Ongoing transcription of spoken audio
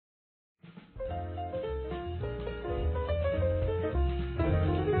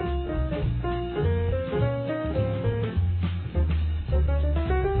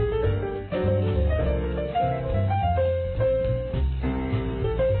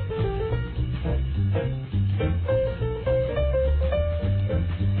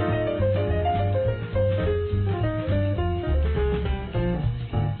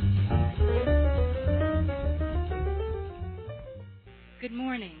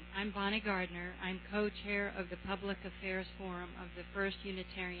I'm Bonnie Gardner. I'm co-chair of the Public Affairs Forum of the First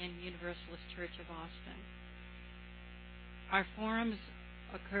Unitarian Universalist Church of Austin. Our forums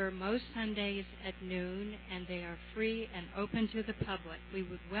occur most Sundays at noon, and they are free and open to the public. We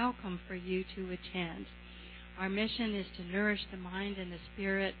would welcome for you to attend. Our mission is to nourish the mind and the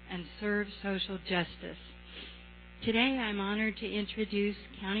spirit and serve social justice. Today I'm honored to introduce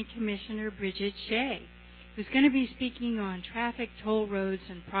County Commissioner Brigid Shea, who's going to be speaking on traffic, toll roads,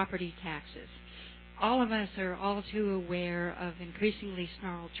 and property taxes. All of us are all too aware of increasingly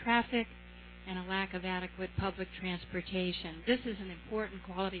snarled traffic and a lack of adequate public transportation. This is an important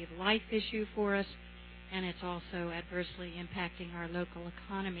quality of life issue for us, and it's also adversely impacting our local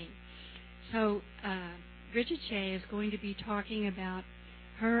economy. So Brigid Shea is going to be talking about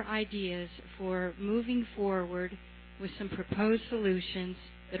her ideas for moving forward with some proposed solutions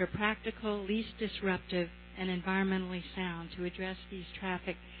that are practical, least disruptive, and environmentally sound to address these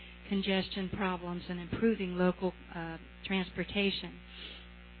traffic congestion problems and improving local transportation.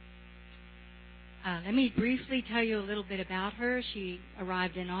 Let me briefly tell you a little bit about her. She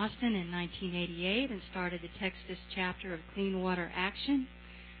arrived in Austin in 1988 and started the Texas chapter of Clean Water Action.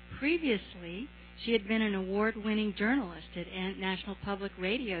 Previously, she had been an award-winning journalist at national public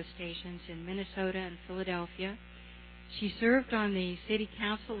radio stations in Minnesota and Philadelphia. She served on the city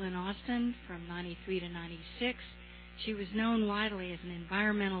council in Austin from 93 to 96. She was known widely as an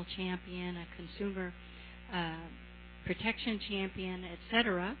environmental champion, a consumer protection champion,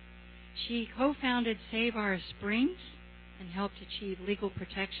 etc. She co-founded Save Our Springs and helped achieve legal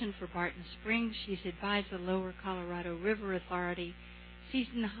protection for Barton Springs. She's advised the Lower Colorado River Authority,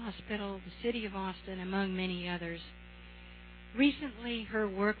 Seton Hospital, the City of Austin, among many others. Recently, her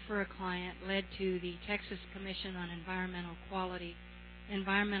work for a client led to the Texas Commission on Environmental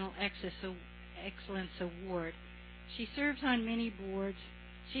Excellence Award. She serves on many boards.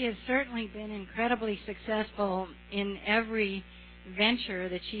 She has certainly been incredibly successful in every venture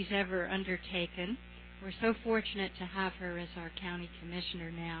that she's ever undertaken. We're so fortunate to have her as our county commissioner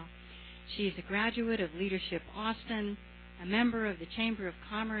now. She's a graduate of Leadership Austin, a member of the Chamber of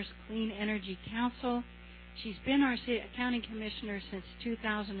Commerce Clean Energy Council. She's been our county commissioner since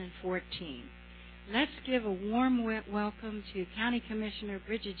 2014. Let's give a warm welcome to County Commissioner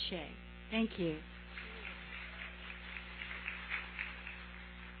Brigid Shea. Thank you.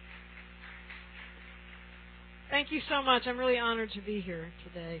 Thank you so much. I'm really honored to be here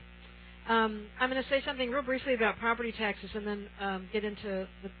today. I'm going to say something real briefly about property taxes and then get into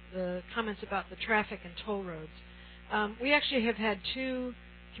the comments about the traffic and toll roads. We actually have had two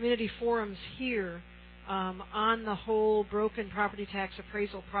community forums here on the whole broken property tax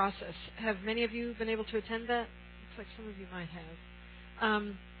appraisal process. Have many of you been able to attend that? Looks like some of you might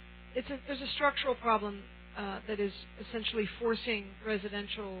have. There's a structural problem that is essentially forcing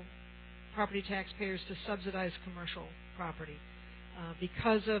residential property taxpayers to subsidize commercial property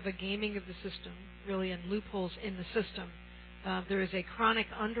because of a gaming of the system, really, and loopholes in the system. There is a chronic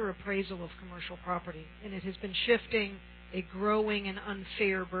underappraisal of commercial property, and it has been shifting a growing and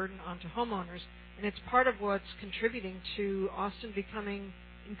unfair burden onto homeowners, and it's part of what's contributing to Austin becoming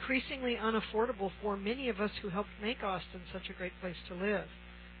increasingly unaffordable for many of us who helped make Austin such a great place to live.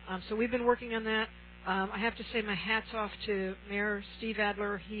 So we've been working on that. I have to say my hat's off to Mayor Steve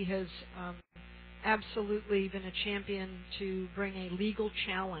Adler. He has absolutely been a champion to bring a legal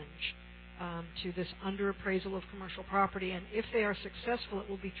challenge to this underappraisal of commercial property, and if they are successful, it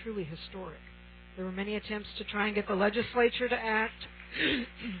will be truly historic. There were many attempts to try and get the legislature to act.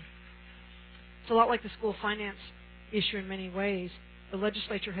 It's a lot like the school finance issue in many ways. The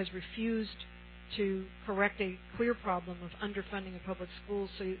legislature has refused to correct a clear problem of underfunding of public schools,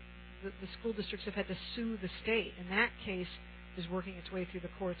 so the school districts have had to sue the state, and that case is working its way through the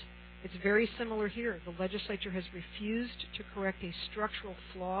courts. It's very similar here. The legislature has refused to correct a structural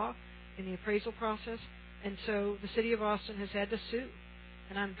flaw in the appraisal process, and so the city of Austin has had to sue,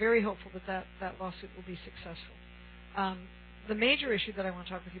 and I'm very hopeful that lawsuit will be successful. The major issue that I want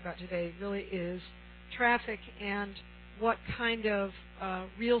to talk with you about today really is traffic and what kind of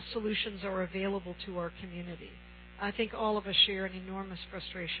real solutions are available to our community. I think all of us share an enormous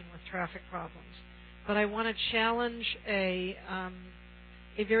frustration with traffic problems. But I want to challenge a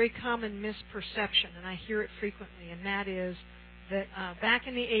very common misperception, and I hear it frequently, and that is that back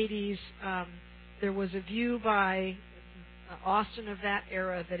in the 80s, there was a view by Austin of that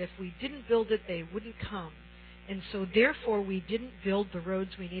era that if we didn't build it, they wouldn't come. And so therefore, we didn't build the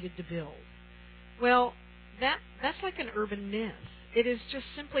roads we needed to build. Well, that's like an urban myth. It is just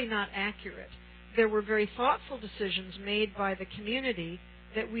simply not accurate. There were very thoughtful decisions made by the community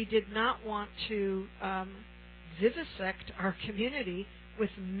that we did not want to vivisect our community with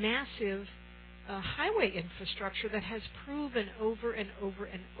massive highway infrastructure that has proven over and over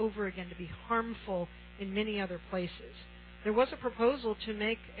and over again to be harmful in many other places. There was a proposal to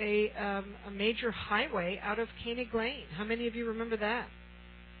make a major highway out of Koenig Lane. How many of you remember that?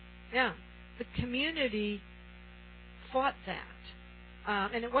 Yeah. The community fought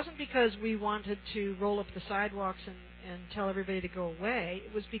that. And it wasn't because we wanted to roll up the sidewalks and tell everybody to go away.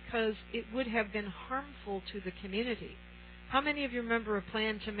 It was because it would have been harmful to the community. How many of you remember a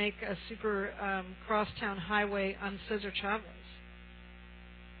plan to make a super crosstown highway on Cesar Chavez?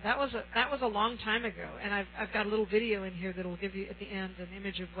 That was a long time ago, and I've got a little video in here that will give you at the end an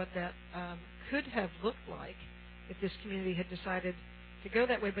image of what that could have looked like if this community had decided to go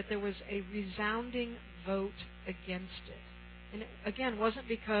that way. But there was a resounding vote against it, and it, again, wasn't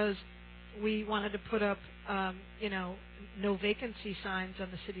because we wanted to put up no vacancy signs on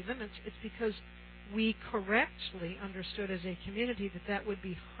the city limits. It's because we correctly understood as a community that that would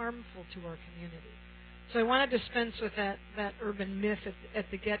be harmful to our community. So I want to dispense with that urban myth at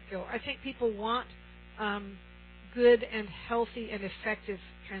the get-go. I think people want good and healthy and effective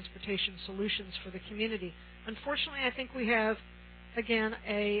transportation solutions for the community. Unfortunately, I think we have, again,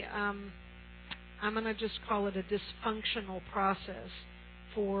 I'm going to just call it a dysfunctional process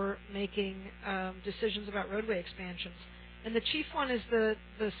for making decisions about roadway expansions. And the chief one is the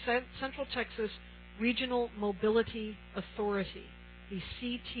Central Texas Regional Mobility Authority, the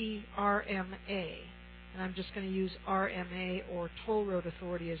CTRMA. And I'm just going to use RMA or Toll Road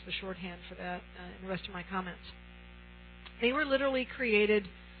Authority as the shorthand for that in the rest of my comments. They were literally created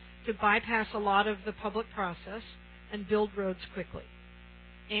to bypass a lot of the public process and build roads quickly.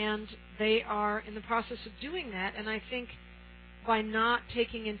 And they are in the process of doing that, and I think by not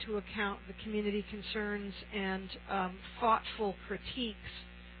taking into account the community concerns and thoughtful critiques,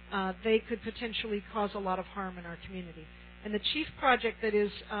 they could potentially cause a lot of harm in our community. And the chief project that is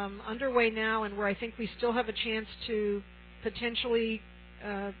underway now, and where I think we still have a chance to potentially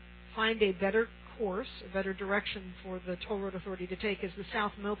find a better course, a better direction for the Toll Road Authority to take, is the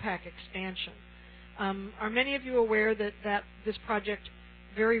South Mopac expansion. Are many of you aware that this project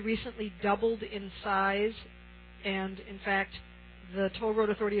very recently doubled in size, and in fact the Toll Road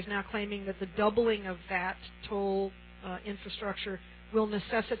Authority is now claiming that the doubling of that toll infrastructure will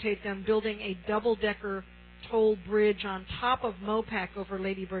necessitate them building a double-decker toll bridge on top of Mopac over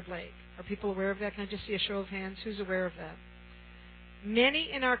Lady Bird Lake. Are people aware of that? Can I just see a show of hands? Who's aware of that? Many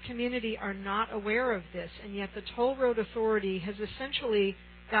in our community are not aware of this, and yet the Toll Road Authority has essentially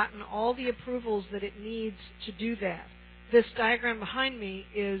gotten all the approvals that it needs to do that. This diagram behind me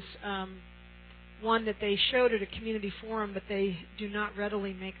is one that they showed at a community forum, but they do not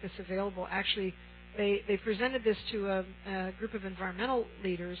readily make this available. Actually, they presented this to a group of environmental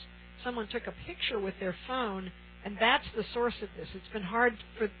leaders. Someone took a picture with their phone, and that's the source of this. It's been hard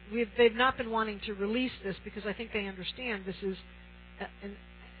for they've not been wanting to release this because I think they understand this is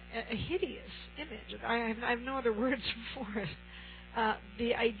a hideous image. I have no other words for it.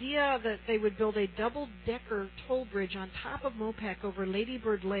 The idea that they would build a double-decker toll bridge on top of Mopac over Lady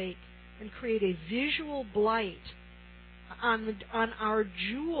Bird Lake and create a visual blight on our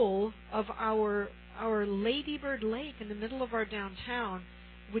jewel of our Lady Bird Lake in the middle of our downtown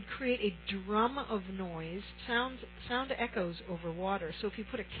would create a drum of noise. Sound echoes over water. So if you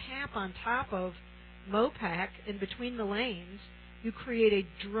put a cap on top of Mopac in between the lanes, you create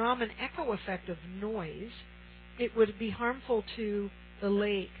a drum and echo effect of noise. It would be harmful to the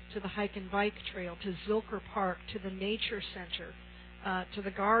lake, to the hike and bike trail, to Zilker Park, to the nature center, to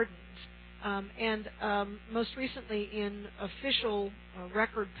the gardens. And most recently in official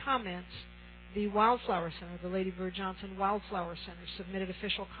record comments, the Wildflower Center, the Lady Bird Johnson Wildflower Center, submitted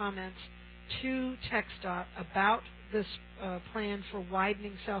official comments to TxDOT about this plan for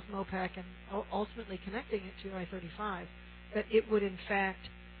widening South Mopac and ultimately connecting it to I-35, that it would in fact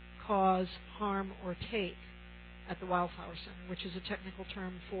cause harm or take at the Wildflower Center, which is a technical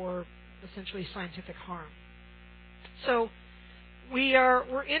term for essentially scientific harm. So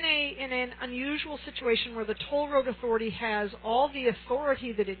we're in an unusual situation where the Toll Road Authority has all the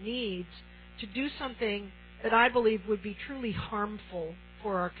authority that it needs to do something that I believe would be truly harmful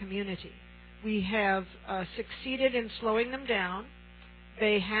for our community. We have succeeded in slowing them down.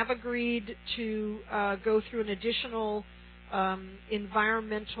 They have agreed to go through an additional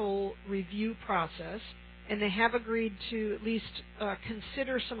environmental review process, and they have agreed to at least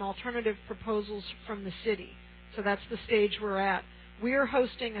consider some alternative proposals from the city. So that's the stage we're at. We're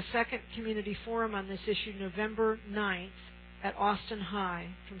hosting a second community forum on this issue November 9th at Austin High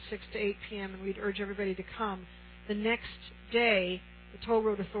from 6 to 8 p.m., and we'd urge everybody to come. The next day, the Toll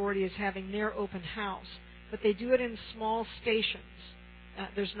Road Authority is having their open house, but they do it in small stations.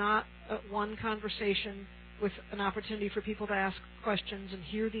 There's not one conversation with an opportunity for people to ask questions and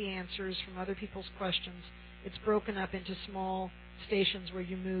hear the answers from other people's questions. It's broken up into small stations where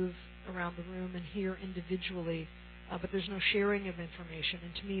you move around the room and hear individually, but there's no sharing of information.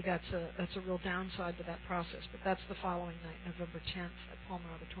 And to me, that's a real downside to that process. But that's the following night, November 10th at Palmer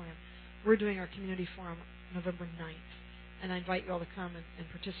Auditorium. We're doing our community forum November 9th, and I invite you all to come and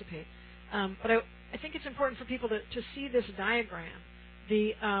participate. But I think it's important for people to see this diagram.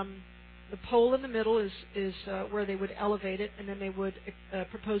 The pole in the middle is where they would elevate it, and then they would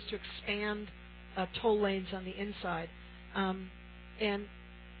propose to expand toll lanes on the inside. And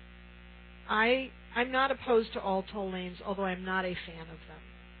I'm not opposed to all toll lanes, although I'm not a fan of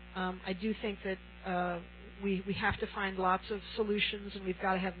them. I do think that we have to find lots of solutions, and we've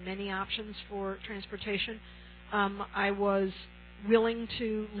got to have many options for transportation. I was willing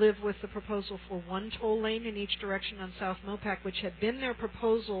to live with the proposal for one toll lane in each direction on South Mopac, which had been their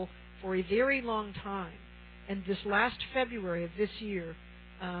proposal for a very long time. And this last February of this year,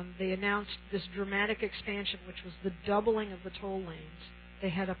 they announced this dramatic expansion, which was the doubling of the toll lanes. They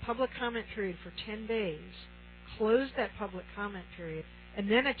had a public comment period for 10 days, closed that public comment period,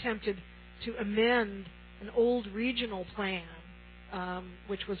 and then attempted to amend an old regional plan,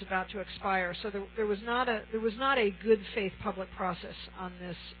 which was about to expire. So there was not a good faith public process on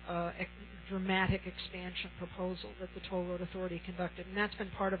this dramatic expansion proposal that the Toll Road Authority conducted, and that's been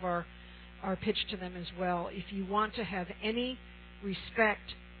part of our pitch to them as well. If you want to have any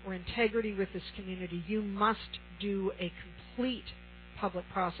respect or integrity with this community, you must do a complete public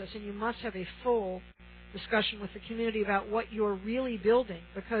process, and you must have a full discussion with the community about what you're really building,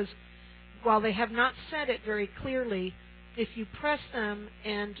 because while they have not said it very clearly, if you press them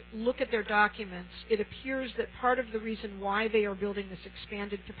and look at their documents, it appears that part of the reason why they are building this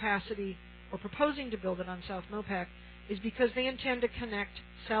expanded capacity or proposing to build it on South Mopac is because they intend to connect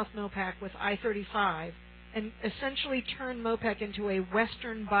South Mopac with I-35 and essentially turn Mopac into a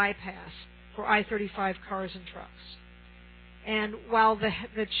western bypass for I-35 cars and trucks. And while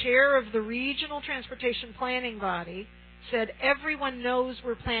the chair of the regional transportation planning body said everyone knows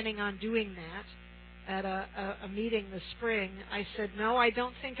we're planning on doing that at a meeting this spring, I said, no, I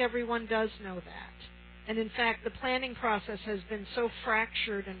don't think everyone does know that. And in fact, the planning process has been so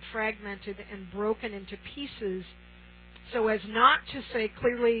fractured and fragmented and broken into pieces so as not to say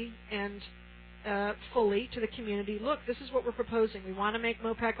clearly and fully to the community, look, this is what we're proposing. We want to make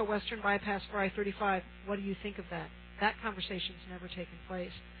Mopac a western bypass for I-35. What do you think of that? That conversation's never taken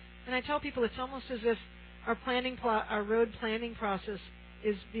place. And I tell people it's almost as if our road planning process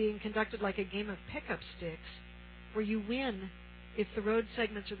is being conducted like a game of pickup sticks, where you win if the road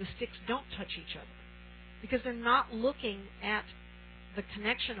segments or the sticks don't touch each other, because they're not looking at the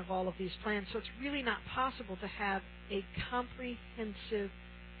connection of all of these plans. So it's really not possible to have a comprehensive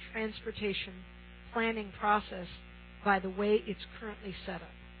transportation planning process by the way it's currently set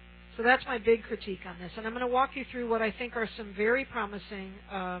up. So that's my big critique on this. And I'm going to walk you through what I think are some very promising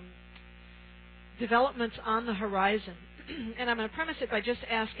developments on the horizon. And I'm going to premise it by just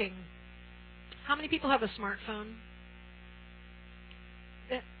asking, how many people have a smartphone?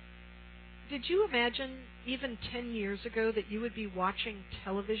 Did you imagine even 10 years ago that you would be watching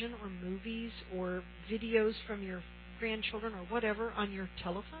television or movies or videos from your grandchildren or whatever on your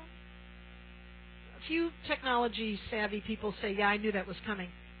telephone? A few technology-savvy people say, yeah, I knew that was coming.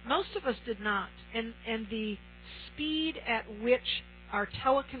 Most of us did not. And the speed at which our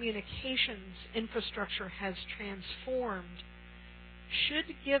telecommunications infrastructure has transformed should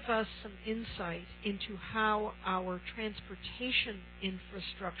give us some insight into how our transportation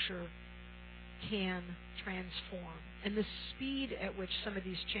infrastructure can transform and the speed at which some of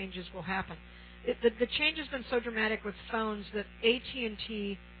these changes will happen. The change has been so dramatic with phones that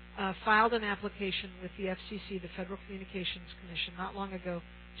AT&T filed an application with the FCC, the Federal Communications Commission, not long ago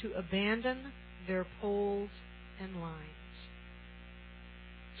to abandon their poles and lines.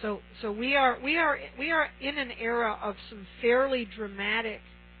 So we are in an era of some fairly dramatic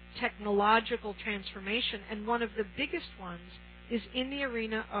technological transformation, and one of the biggest ones is in the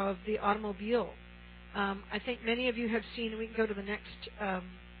arena of the automobile. I think many of you have seen. We can go to the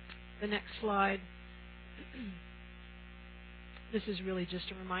next slide. This is really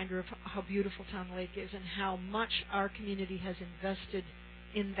just a reminder of how beautiful Town Lake is and how much our community has invested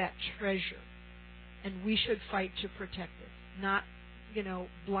in that treasure, and we should fight to protect it, not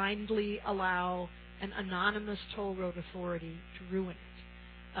blindly allow an anonymous toll road authority to ruin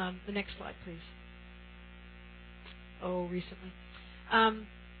it. The next slide, please. Oh, recently.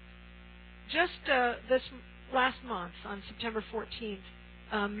 Just this last month, on September 14th,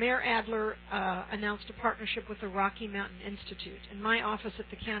 Mayor Adler announced a partnership with the Rocky Mountain Institute, and my office at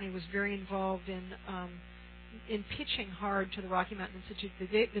the county was very involved in pitching hard to the Rocky Mountain Institute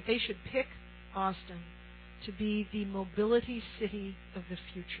that they should pick Austin to be the mobility city of the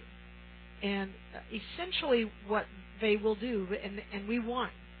future. And essentially what they will do, and we won.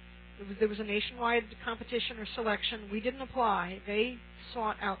 There was a nationwide competition or selection. We didn't apply. They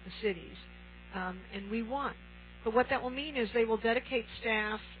sought out the cities, and we won. But what that will mean is they will dedicate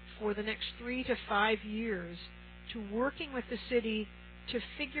staff for the next 3 to 5 years to working with the city to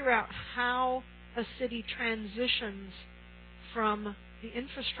figure out how a city transitions from the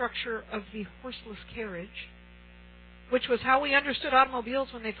infrastructure of the horseless carriage, which was how we understood automobiles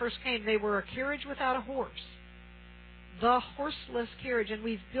when they first came. They were a carriage without a horse. The horseless carriage, and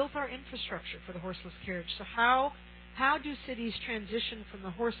we've built our infrastructure for the horseless carriage. So how do cities transition from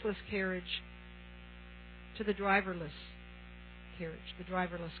the horseless carriage to the driverless carriage, the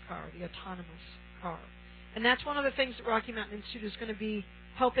driverless car, the autonomous car? And that's one of the things that Rocky Mountain Institute is going to be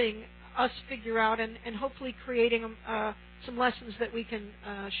helping us figure out and hopefully creating some lessons that we can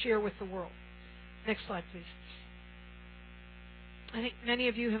share with the world. Next slide, please. I think many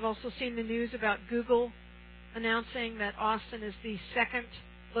of you have also seen the news about Google announcing that Austin is the second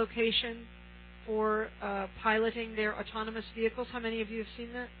location for piloting their autonomous vehicles. How many of you have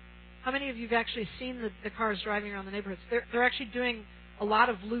seen that? How many of you have actually seen the cars driving around the neighborhoods? They're actually doing a lot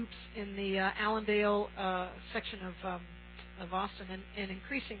of loops in the Allendale section of Austin and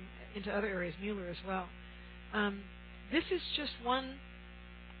increasing into other areas, Mueller as well. This is just one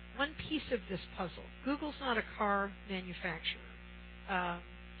piece of this puzzle. Google's not a car manufacturer.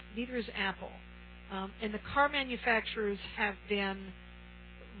 Neither is Apple. And the car manufacturers have been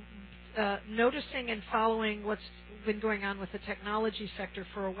noticing and following what's been going on with the technology sector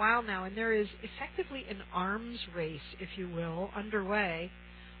for a while now, and there is effectively an arms race, if you will, underway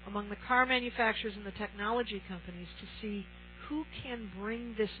among the car manufacturers and the technology companies to see who can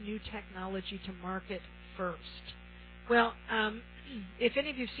bring this new technology to market first. Well, if any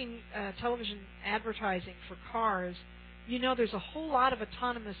of you have seen television advertising for cars, you know there's a whole lot of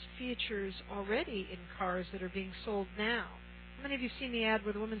autonomous features already in cars that are being sold now. How many of you have seen the ad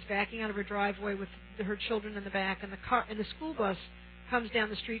where the woman's backing out of her driveway with her children in the back, and the school bus comes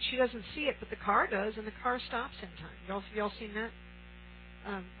down the street? She doesn't see it, but the car does, and the car stops in time. Y'all seen that?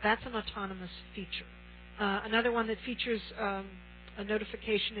 That's an autonomous feature. Another one that features a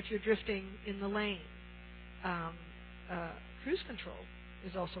notification if you're drifting in the lane. Cruise control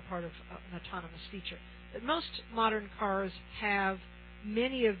is also part of an autonomous feature. But most modern cars have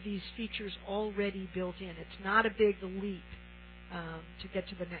many of these features already built in. It's not a big leap to get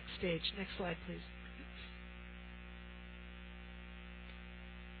to the next stage. Next slide, please.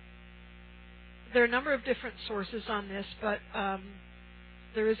 There are a number of different sources on this, but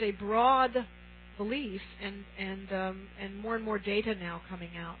there is a broad belief and more data now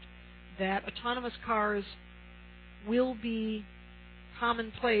coming out that autonomous cars will be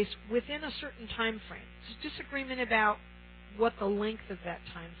commonplace within a certain time frame. There's disagreement about what the length of that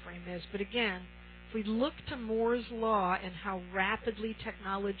time frame is, but again, if we look to Moore's law and how rapidly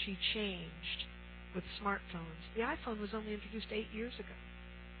technology changed with smartphones, the iPhone was only introduced 8 years ago.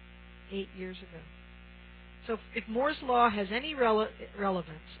 8 years ago. So if Moore's law has any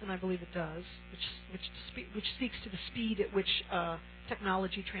relevance, and I believe it does, which speaks to the speed at which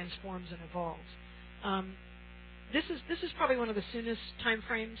technology transforms and evolves, this is probably one of the soonest time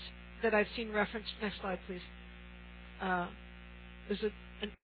frames that I've seen referenced. Next slide, please. There's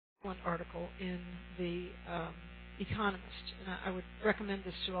an excellent article in the Economist, and I would recommend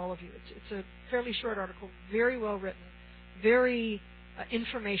this to all of you. It's a fairly short article, very well written, very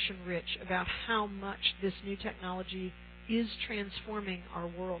information rich about how much this new technology is transforming our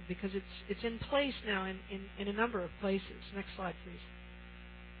world, because it's in place now in a number of places. Next slide, please.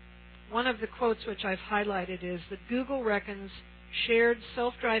 One of the quotes which I've highlighted is that Google reckons shared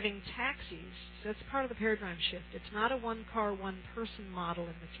self-driving taxis, so that's part of the paradigm shift. It's not a one-car, one-person model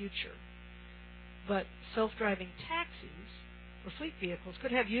in the future, but self-driving taxis or fleet vehicles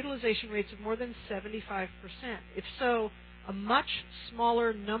could have utilization rates of more than 75%. If so, a much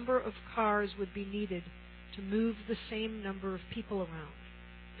smaller number of cars would be needed to move the same number of people around.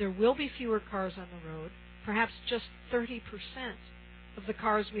 There will be fewer cars on the road, perhaps just 30% of the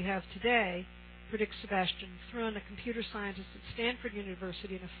cars we have today, predicts Sebastian Thrun, a computer scientist at Stanford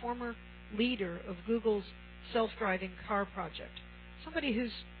University and a former leader of Google's self-driving car project. Somebody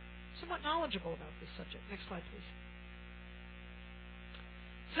who's somewhat knowledgeable about this subject. Next slide, please.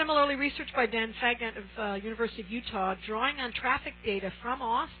 Similarly, research by Dan Fagnant of University of Utah, drawing on traffic data from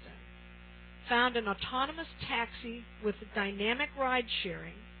Austin, found an autonomous taxi with dynamic ride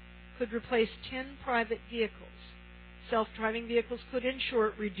sharing could replace 10 private vehicles. Self-driving vehicles could, in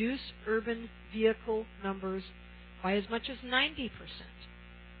short, reduce urban vehicle numbers by as much as 90%.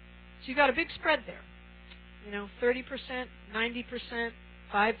 So you've got a big spread there. 30%, 90%,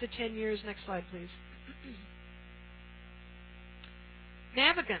 5 to 10 years. Next slide, please.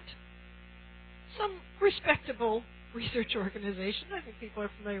 Navigant. Some respectable research organization. I think people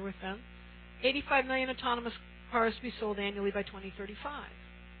are familiar with them. 85 million autonomous cars to be sold annually by 2035.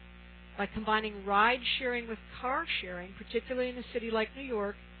 By combining ride sharing with car sharing, particularly in a city like New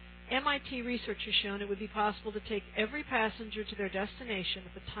York, MIT research has shown it would be possible to take every passenger to their destination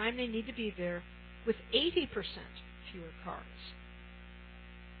at the time they need to be there with 80% fewer cars.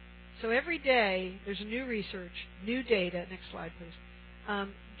 So every day there's new research, new data, next slide please,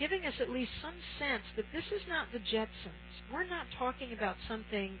 giving us at least some sense that this is not the Jetsons. We're not talking about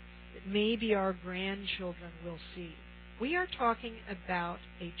something that maybe our grandchildren will see. We are talking about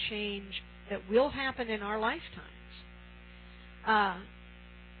a change that will happen in our lifetimes.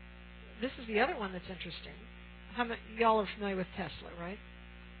 This is the other one that's interesting. How many y'all are familiar with Tesla, right?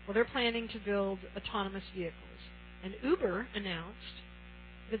 Well, they're planning to build autonomous vehicles. And Uber announced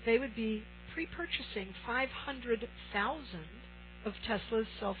that they would be pre-purchasing 500,000 of Tesla's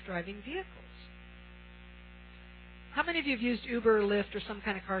self-driving vehicles. How many of you have used Uber or Lyft or some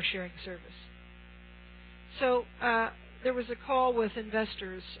kind of car-sharing service? So there was a call with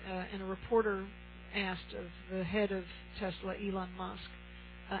investors, and a reporter asked of the head of Tesla, Elon Musk,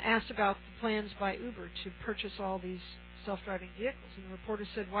 asked about the plans by Uber to purchase all these self-driving vehicles. And the reporter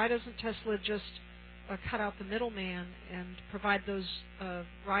said, why doesn't Tesla just cut out the middleman and provide those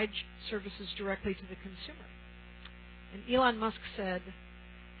ride services directly to the consumer? And Elon Musk said,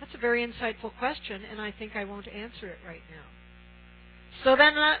 that's a very insightful question, and I think I won't answer it right now. So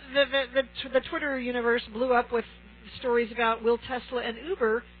then the Twitter universe blew up with stories about, will Tesla and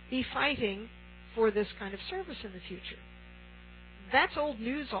Uber be fighting for this kind of service in the future? That's old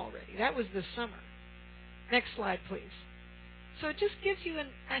news already. That was this summer. Next slide, please. So it just gives you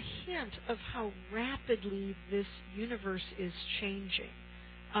a hint of how rapidly this universe is changing.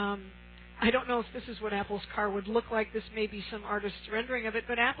 I don't know if this is what Apple's car would look like. This may be some artist's rendering of it,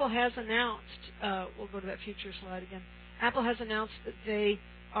 but Apple has announced, we'll go to that future slide again. Apple has announced that they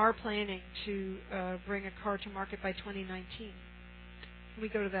are planning to bring a car to market by 2019. Can we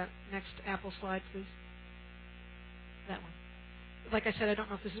go to that next Apple slide, please? That one. Like I said, I don't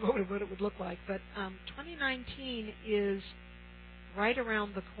know if this is what it would look like, but 2019 is right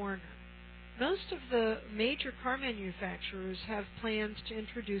around the corner. Most of the major car manufacturers have plans to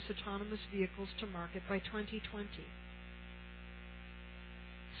introduce autonomous vehicles to market by 2020.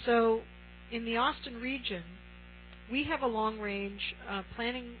 So in the Austin region, we have a long-range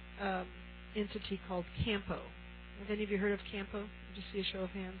planning entity called Campo. Have any of you heard of Campo? Just see a show of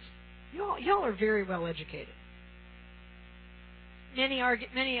hands. Y'all are very well educated. Many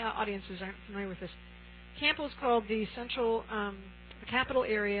audiences aren't familiar with this. Campo is called the the Capital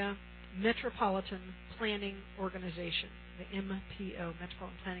Area Metropolitan Planning Organization, the MPO,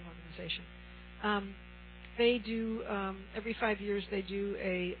 Metropolitan Planning Organization. They do, every 5 years, they do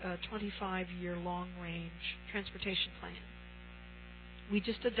a 25-year long-range transportation plan. We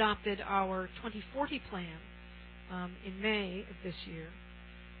just adopted our 2040 plan in May of this year,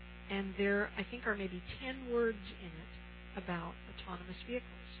 and there, I think, are maybe 10 words in it about autonomous vehicles.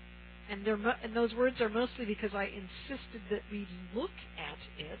 And those words are mostly because I insisted that we look at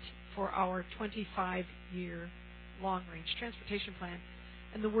it for our 25-year long-range transportation plan.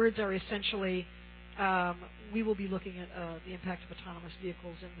 And the words are essentially, we will be looking at the impact of autonomous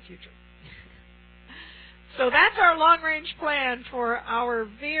vehicles in the future. So that's our long-range plan for our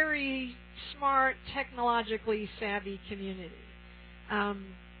very smart, technologically savvy community.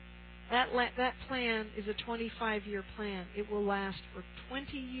 That plan is a 25-year plan. It will last for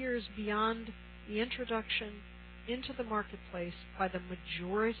 20 years beyond the introduction into the marketplace by the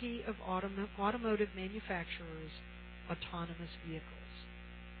majority of automotive manufacturers, autonomous vehicles.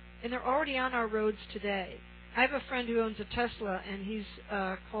 And they're already on our roads today. I have a friend who owns a Tesla, and he's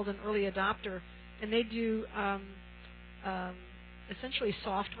called an early adopter, and they do essentially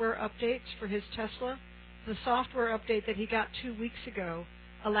software updates for his Tesla. The software update that he got 2 weeks ago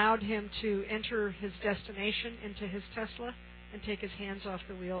allowed him to enter his destination into his Tesla and take his hands off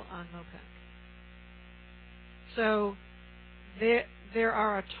the wheel on Mopac. So there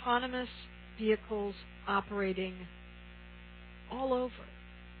are autonomous vehicles operating all over.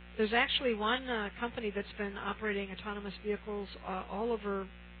 There's actually one company that's been operating autonomous vehicles all over,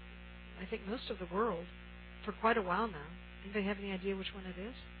 I think, most of the world for quite a while now. Anybody have any idea which one it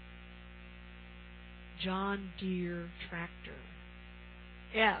is? John Deere tractor.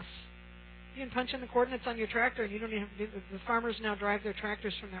 Yes. You can punch in the coordinates on your tractor, and you don't even the farmers now drive their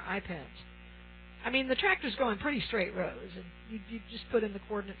tractors from their iPads. I mean, the tractor's going pretty straight rows, and you just put in the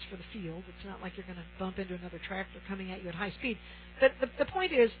coordinates for the field. It's not like you're going to bump into another tractor coming at you at high speed. But the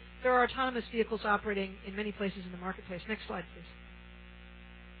point is, there are autonomous vehicles operating in many places in the marketplace. Next slide, please.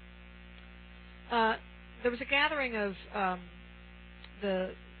 There was a gathering of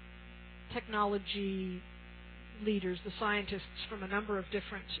the technology leaders, the scientists from a number of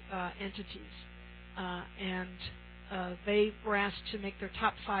different entities, and they were asked to make their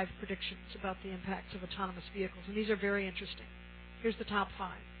top 5 predictions about the impacts of autonomous vehicles, and these are very interesting. Here's the top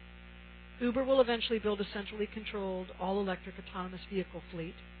 5. Uber will eventually build a centrally controlled, all-electric autonomous vehicle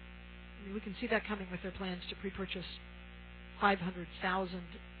fleet. I mean, we can see that coming with their plans to pre-purchase 500,000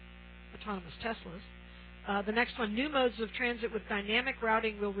 autonomous Teslas. The next one, new modes of transit with dynamic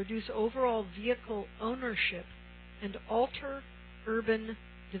routing will reduce overall vehicle ownership and alter urban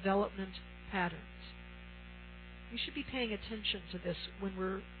development patterns. We should be paying attention to this when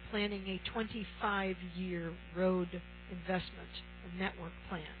we're planning a 25-year road investment and network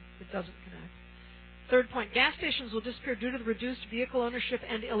plan that doesn't connect. Third point, gas stations will disappear due to the reduced vehicle ownership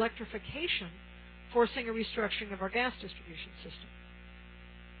and electrification, forcing a restructuring of our gas distribution system.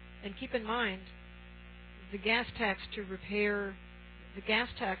 And keep in mind, the gas tax in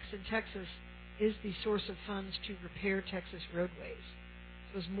Texas is the source of funds to repair Texas roadways.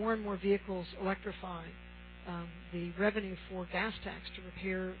 So as more and more vehicles electrify, the revenue for gas tax to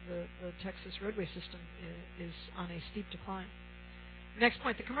repair the Texas roadway system is on a steep decline. Next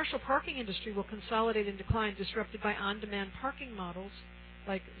point, the commercial parking industry will consolidate and decline, disrupted by on-demand parking models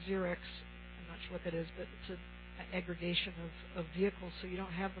like Xerox. I'm not sure what that is, but it's an aggregation of vehicles, so you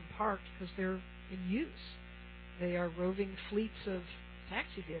don't have them parked because they're in use. They are roving fleets of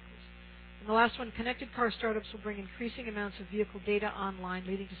taxi vehicles. And the last one, connected car startups will bring increasing amounts of vehicle data online,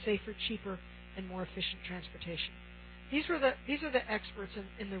 leading to safer, cheaper, and more efficient transportation. These are the experts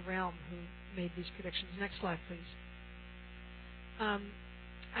in the realm who made these predictions. Next slide, please.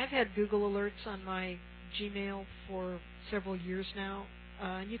 I've had Google alerts on my Gmail for several years now,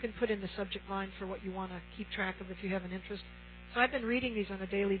 and you can put in the subject line for what you want to keep track of if you have an interest. So I've been reading these on a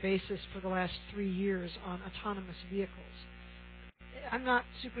daily basis for the last 3 years on autonomous vehicles. I'm not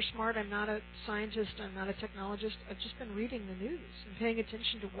super smart. I'm not a scientist. I'm not a technologist. I've just been reading the news and paying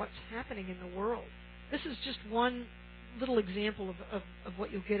attention to what's happening in the world. This is just one little example of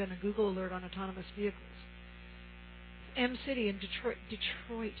what you'll get in a Google alert on autonomous vehicles. M-City in Detroit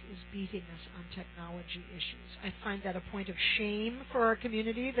is beating us on technology issues. I find that a point of shame for our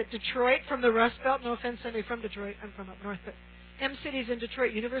community that Detroit, from the Rust Belt, no offense to anybody from Detroit, I'm from up north, but M-City's in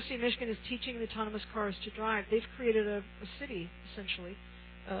Detroit. University of Michigan is teaching the autonomous cars to drive. They've created a city, essentially.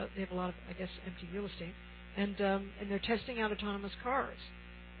 They have a lot of, I guess, empty real estate. And they're testing out autonomous cars.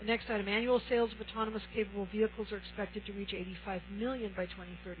 The next item, annual sales of autonomous capable vehicles are expected to reach 85 million by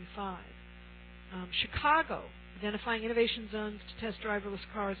 2035. Chicago, identifying innovation zones to test driverless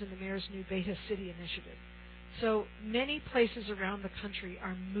cars in the mayor's new Beta City initiative. So many places around the country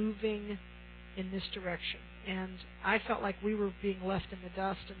are moving in this direction. And I felt like we were being left in the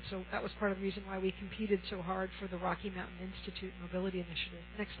dust, and so that was part of the reason why we competed so hard for the Rocky Mountain Institute Mobility Initiative.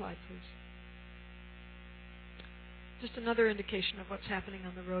 Next slide, please. Just another indication of what's happening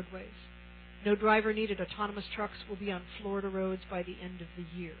on the roadways. No driver needed. Autonomous trucks will be on Florida roads by the end of the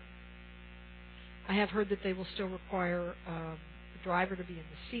year. I have heard that they will still require the driver to be in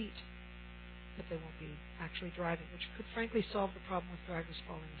the seat, but they won't be actually driving, which could frankly solve the problem with drivers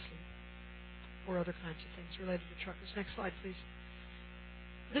falling asleep, or other kinds of things related to truckers. Next slide, please.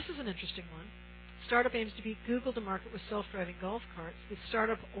 This is an interesting one. Startup aims to beat Google to market with self-driving golf carts. The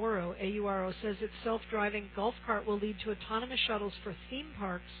startup Auro, A-U-R-O, says its self-driving golf cart will lead to autonomous shuttles for theme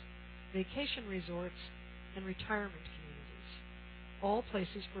parks, vacation resorts, and retirement communities. All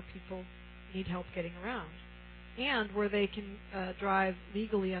places where people need help getting around, and where they can drive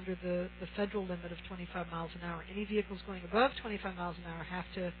legally under the federal limit of 25 miles an hour. Any vehicles going above 25 miles an hour have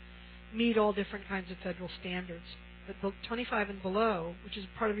to meet all different kinds of federal standards. But 25 and below, which is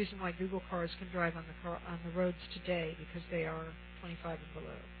part of the reason why Google cars can drive on the roads today, because they are 25 and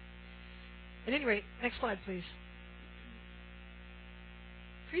below. At any rate, next slide, please.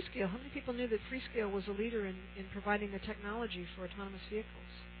 Freescale. How many people knew that Freescale was a leader in providing the technology for autonomous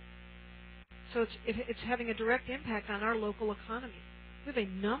vehicles? So it's having a direct impact on our local economy. We have a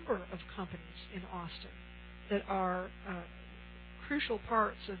number of companies in Austin that are crucial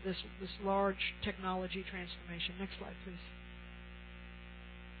parts of this large technology transformation. Next slide, please.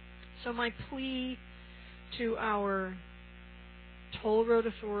 So my plea to our toll road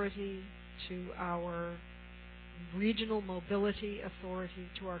authority, to our regional mobility authority,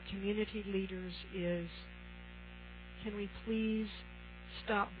 to our community leaders is, can we please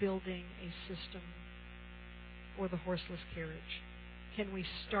stop building a system for the horseless carriage? Can we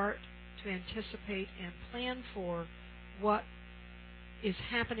start to anticipate and plan for what is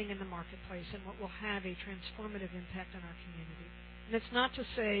happening in the marketplace and what will have a transformative impact on our community? And it's not to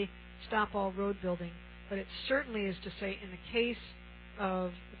say stop all road building, but it certainly is to say, in the case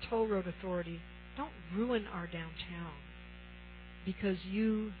of the toll road authority, don't ruin our downtown because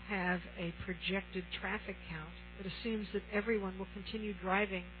you have a projected traffic count that assumes that everyone will continue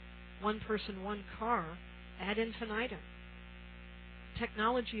driving one person, one car ad infinitum.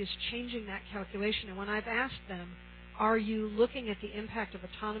 Technology is changing that calculation, and when I've asked them, are you looking at the impact of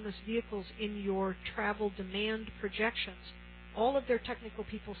autonomous vehicles in your travel demand projections, all of their technical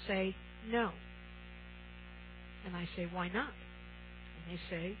people say no. And I say, why not? And they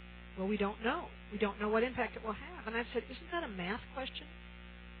say, well, we don't know. We don't know what impact it will have. And I've said, isn't that a math question?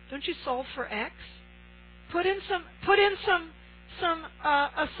 Don't you solve for X? Put in some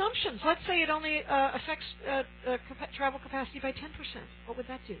assumptions. Let's say it only affects travel capacity by 10%. What would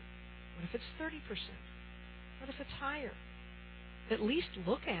that do? What if it's 30%? What if it's higher? At least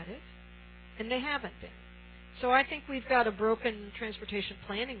look at it. And they haven't been. So I think we've got a broken transportation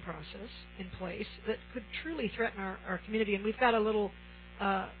planning process in place that could truly threaten our community. And we've got a little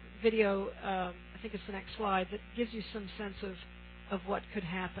video, I think it's the next slide, that gives you some sense of what could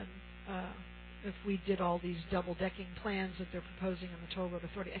happen if we did all these double-decking plans that they're proposing on the Toll Road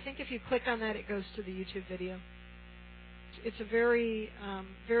Authority. I think if you click on that, it goes to the YouTube video. It's a very,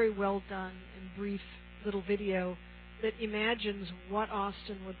 very well done and brief little video that imagines what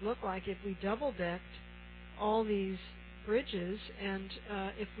Austin would look like if we double-decked all these bridges and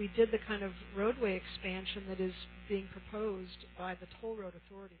if we did the kind of roadway expansion that is being proposed by the Toll Road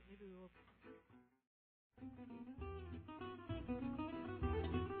Authority. Maybe we will.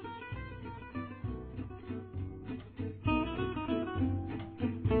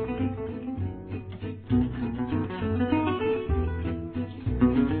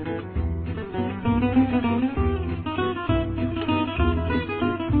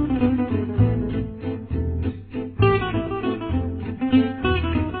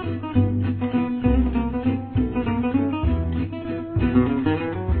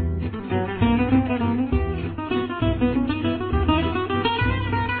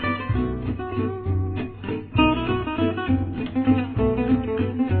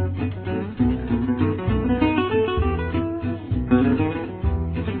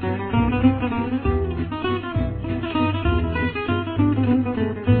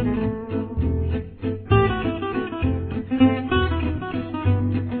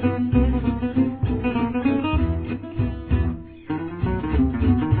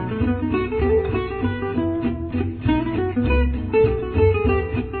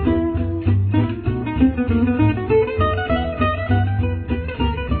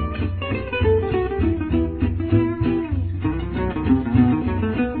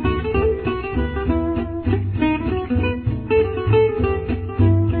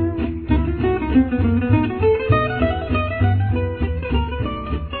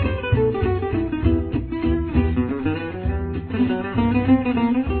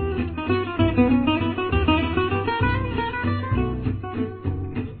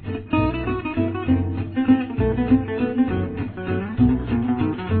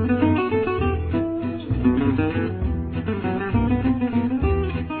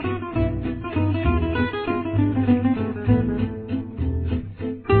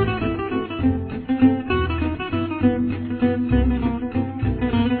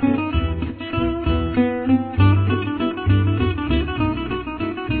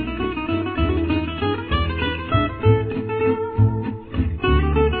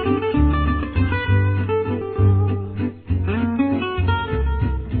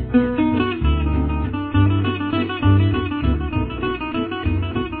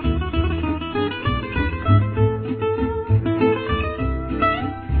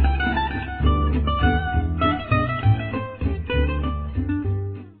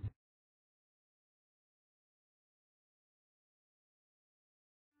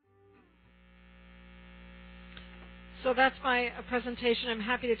 So that's my presentation. I'm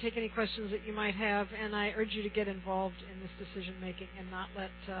happy to take any questions that you might have, and I urge you to get involved in this decision making and not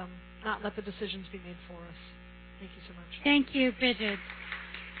let the decisions be made for us. Thank you so much. Thank you, Brigid.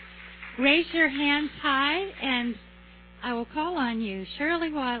 Raise your hands high, and I will call on you.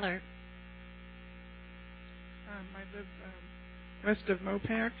 Shirley Weiler. I live west of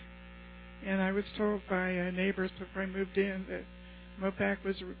Mopac, and I was told by neighbors before I moved in that MOPAC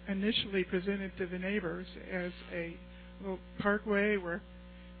was initially presented to the neighbors as a little parkway where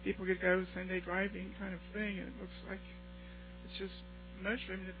people could go Sunday driving kind of thing, and it looks like it's just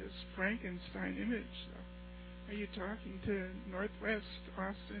mushroom into this Frankenstein image. So are you talking to Northwest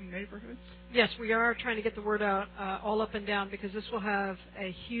Austin neighborhoods? Yes, we are trying to get the word out all up and down, because this will have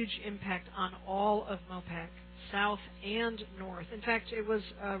a huge impact on all of MOPAC, south and north. In fact, it was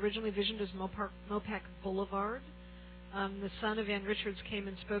originally visioned as MOPAC Boulevard. The son of Ann Richards came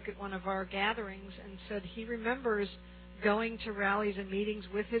and spoke at one of our gatherings and said he remembers going to rallies and meetings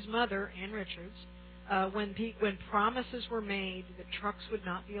with his mother, Ann Richards, when promises were made that trucks would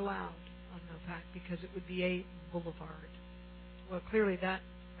not be allowed on MOPAC because it would be a boulevard. Well, clearly that's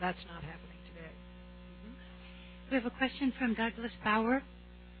not happening today. We have a question from Douglas Bauer.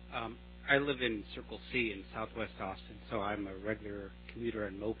 I live in Circle C in southwest Austin, so I'm a regular commuter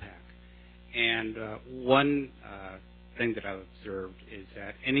in MOPAC. And one thing that I've observed is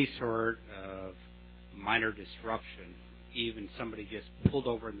that any sort of minor disruption, even somebody just pulled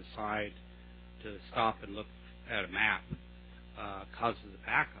over on the side to stop and look at a map, causes a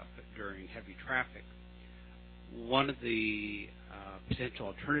backup during heavy traffic. One of the potential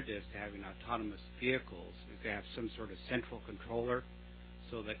alternatives to having autonomous vehicles is to have some sort of central controller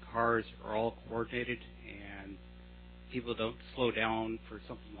so that cars are all coordinated and people don't slow down for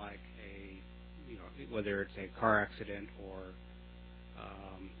something like whether it's a car accident or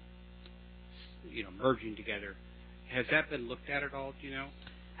merging together. Has that been looked at all, do you know?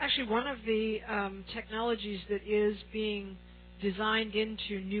 Actually, one of the technologies that is being designed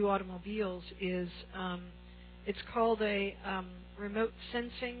into new automobiles is it's called a remote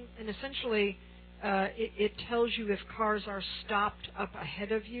sensing, and essentially it tells you if cars are stopped up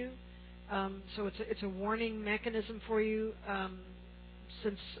ahead of you. So it's a warning mechanism for you.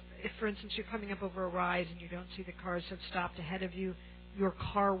 Since, if, for instance, you're coming up over a rise and you don't see the cars have stopped ahead of you, your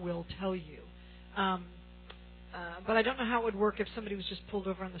car will tell you. But I don't know how it would work if somebody was just pulled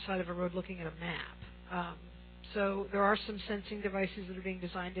over on the side of a road looking at a map. So there are some sensing devices that are being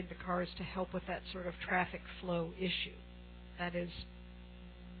designed into cars to help with that sort of traffic flow issue. That is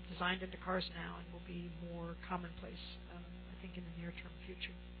designed into cars now and will be more commonplace, I think, in the near-term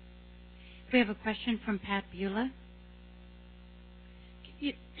future. We have a question from Pat Beulah.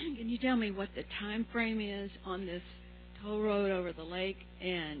 Can you tell me what the time frame is on this toll road over the lake,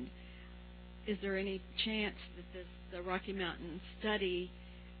 and is there any chance that the Rocky Mountain study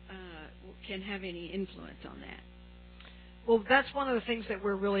can have any influence on that? Well, that's one of the things that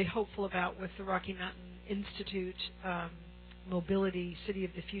we're really hopeful about with the Rocky Mountain Institute Mobility City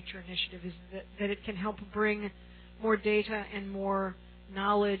of the Future initiative, is that it can help bring more data and more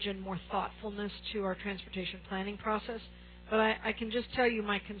knowledge and more thoughtfulness to our transportation planning process. But I can just tell you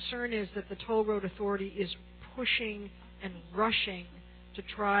my concern is that the Toll Road Authority is pushing and rushing to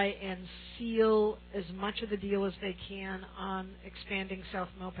try and seal as much of the deal as they can on expanding South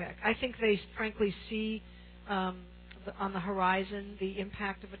MOPAC. I think they frankly see on the horizon the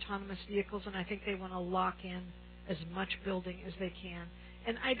impact of autonomous vehicles, and I think they want to lock in as much building as they can.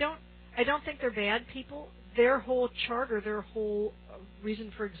 And I don't think they're bad people. Their whole charter, their whole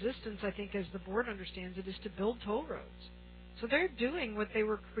reason for existence, I think, as the board understands it, is to build toll roads. So they're doing what they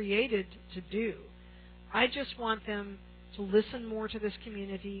were created to do. I just want them to listen more to this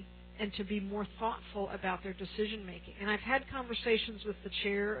community and to be more thoughtful about their decision making. And I've had conversations with the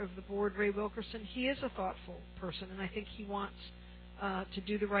chair of the board, Ray Wilkerson. He is a thoughtful person, and I think he wants to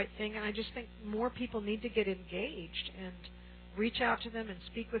do the right thing. And I just think more people need to get engaged and reach out to them and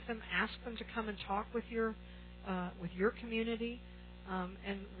speak with them, ask them to come and talk with your community,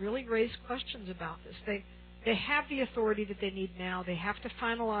 and really raise questions about this. They have the authority that they need now. They have to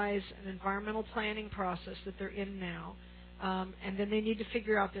finalize an environmental planning process that they're in now, and then they need to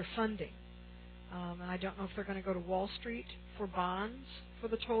figure out their funding. And I don't know if they're going to go to Wall Street for bonds for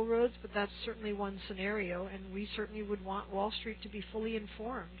the toll roads, but that's certainly one scenario, and we certainly would want Wall Street to be fully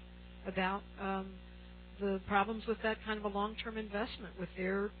informed about the problems with that kind of a long-term investment with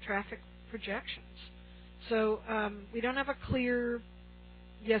their traffic projections. So we don't have a clear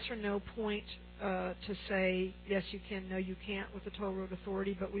yes or no point to say, yes, you can, no, you can't with the Toll Road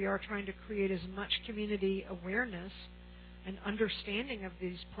Authority, but we are trying to create as much community awareness and understanding of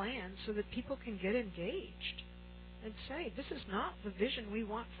these plans so that people can get engaged and say, this is not the vision we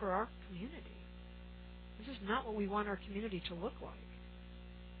want for our community. This is not what we want our community to look like.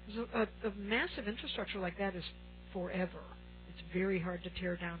 A massive infrastructure like that is forever. It's very hard to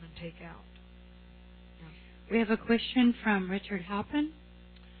tear down and take out. Yeah. We have a question from Richard Halpin.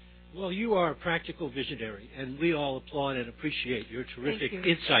 Well, you are a practical visionary, and we all applaud and appreciate your terrific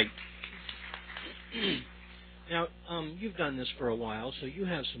insight. Now, you've done this for a while, so you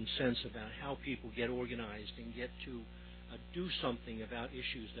have some sense about how people get organized and get to do something about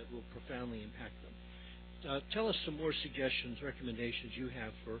issues that will profoundly impact them. Tell us some more suggestions, recommendations you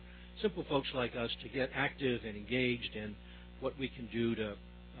have for simple folks like us to get active and engaged, and what we can do to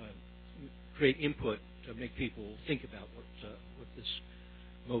create input to make people think about what this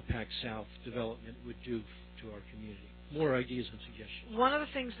MOPAC South development would do to our community. More ideas and suggestions. One of the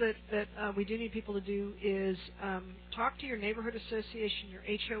things that we do need people to do is talk to your neighborhood association, your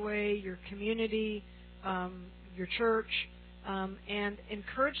HOA, your community, your church, and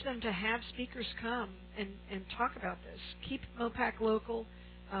encourage them to have speakers come and talk about this. Keep MOPAC Local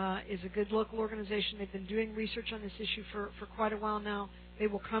is a good local organization. They've been doing research on this issue for quite a while now. They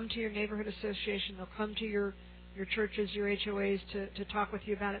will come to your neighborhood association. They'll come to your churches, your HOAs to talk with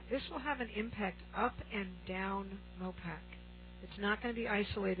you about it. This will have an impact up and down MOPAC. It's not going to be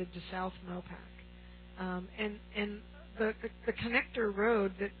isolated to South MOPAC. And the connector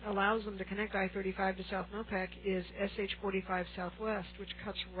road that allows them to connect I-35 to South MOPAC is SH-45 Southwest, which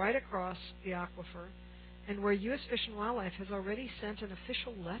cuts right across the aquifer, and where U.S. Fish and Wildlife has already sent an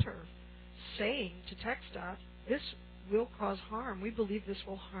official letter saying to TxDOT, this will cause harm. We believe this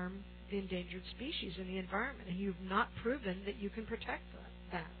will harm the endangered species in the environment, and you've not proven that you can protect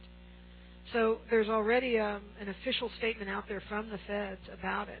that. So there's already an official statement out there from the feds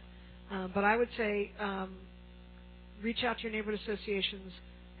about it. But I would say reach out to your neighborhood associations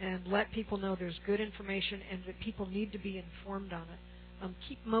and let people know there's good information and that people need to be informed on it.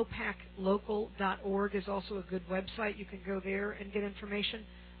 KeepMOPACLocal.org is also a good website. You can go there and get information.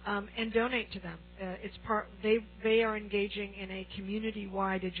 And donate to them. They are engaging in a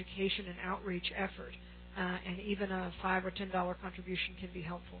community-wide education and outreach effort, and even a $5 or $10 contribution can be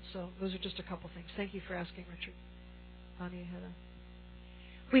helpful. So those are just a couple things. Thank you for asking, Richard. Bonnie, Heather.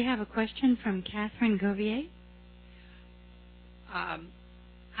 We have a question from Catherine Govier.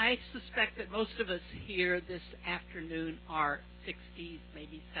 I suspect that most of us here this afternoon are 60s,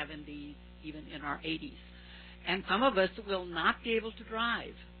 maybe 70s, even in our 80s. And some of us will not be able to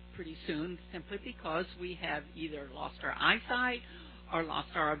drive pretty soon simply because we have either lost our eyesight or lost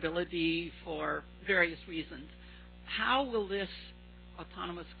our ability for various reasons. How will this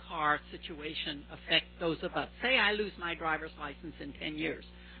autonomous car situation affect those of us? Say I lose my driver's license in 10 years,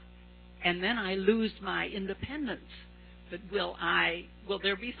 and then I lose my independence. But will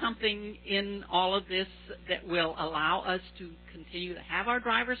there be something in all of this that will allow us to continue to have our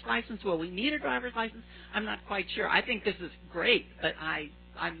driver's license? Will we need a driver's license? I'm not quite sure. I think this is great, but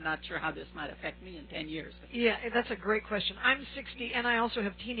I'm not sure how this might affect me in 10 years. Yeah, that's a great question. I'm 60, and I also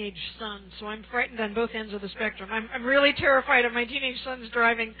have teenage sons, so I'm frightened on both ends of the spectrum. I'm really terrified of my teenage sons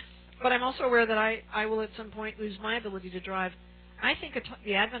driving, but I'm also aware that I will at some point lose my ability to drive. I think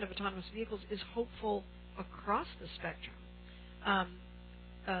the advent of autonomous vehicles is hopeful across the spectrum.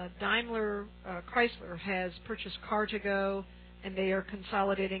 Daimler Chrysler has purchased Car2Go, and they are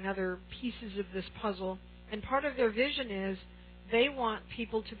consolidating other pieces of this puzzle. And part of their vision is they want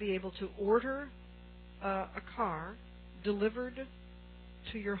people to be able to order a car delivered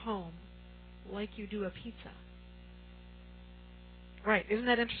to your home like you do a pizza. Right, isn't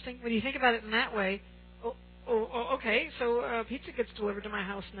that interesting? When you think about it in that way, okay, so pizza gets delivered to my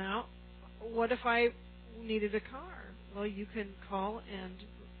house now. What if I needed a car? Well, you can call and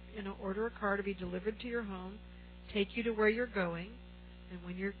order a car to be delivered to your home, take you to where you're going, and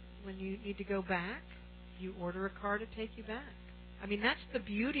when you need to go back, you order a car to take you back. I mean, that's the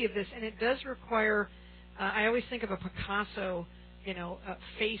beauty of this, and it does require. I always think of a Picasso,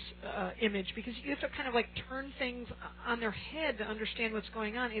 face image, because you have to kind of like turn things on their head to understand what's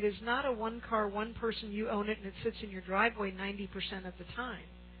going on. It is not a one car, one person. You own it, and it sits in your driveway 90% of the time.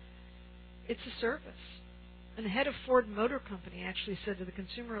 It's a service. And the head of Ford Motor Company actually said to the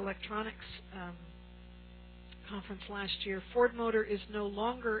Consumer Electronics conference last year, Ford Motor is no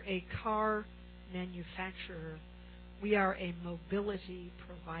longer a car manufacturer. We are a mobility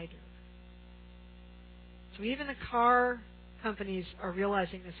provider. So even the car companies are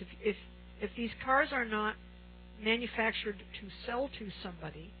realizing this. If these cars are not manufactured to sell to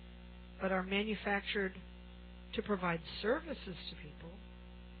somebody, but are manufactured to provide services to people,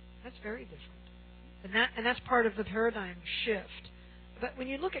 that's very different. And that's part of the paradigm shift. But when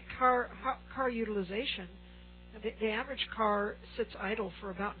you look at car utilization, the average car sits idle for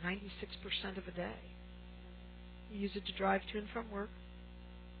about 96% of a day. You use it to drive to and from work,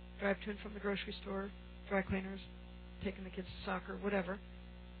 drive to and from the grocery store, dry cleaners, taking the kids to soccer, whatever,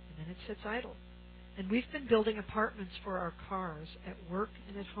 and then it sits idle. And we've been building apartments for our cars at work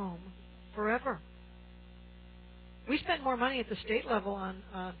and at home forever. We spend more money at the state level on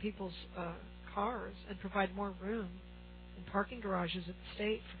people's cars and provide more room in parking garages at the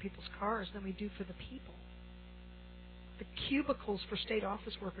state for people's cars than we do for the people. The cubicles for state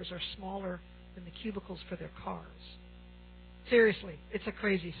office workers are smaller than the cubicles for their cars. Seriously, it's a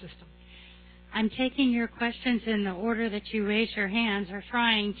crazy system. I'm taking your questions in the order that you raise your hands, or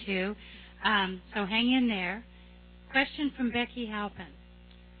trying to, so hang in there. Question from Becky Halpin.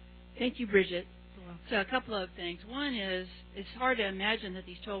 Thank you, Brigid. So a couple of things. One is, it's hard to imagine that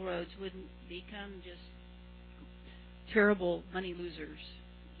these toll roads wouldn't become just terrible money losers,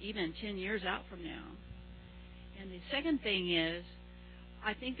 even 10 years out from now. And the second thing is,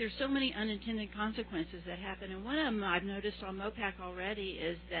 I think there's so many unintended consequences that happen, and one of them I've noticed on MOPAC already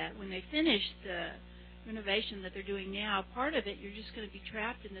is that when they finish the renovation that they're doing now, part of it you're just going to be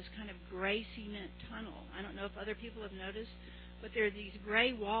trapped in this kind of gray cement tunnel. I don't know if other people have noticed, but there are these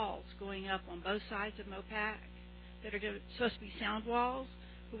gray walls going up on both sides of MOPAC that are supposed to be sound walls,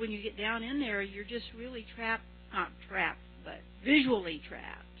 but when you get down in there, you're just really trapped, not trapped, but visually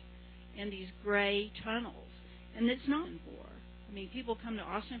trapped in these gray tunnels, and it's not for. I mean, people come to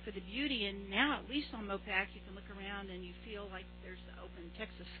Austin for the beauty, and now, at least on MOPAC, you can look around and you feel like there's the open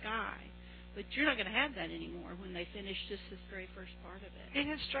Texas sky. But you're not going to have that anymore when they finish just this very first part of it. It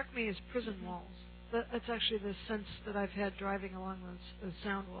has struck me as prison walls. That's actually the sense that I've had driving along those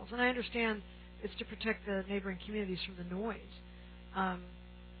sound walls. And I understand it's to protect the neighboring communities from the noise.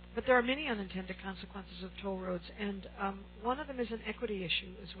 But there are many unintended consequences of toll roads, and one of them is an equity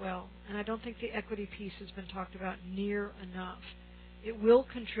issue as well. And I don't think the equity piece has been talked about near enough. It will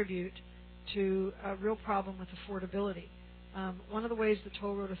contribute to a real problem with affordability. One of the ways the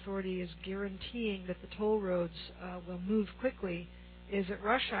Toll Road Authority is guaranteeing that the toll roads will move quickly is at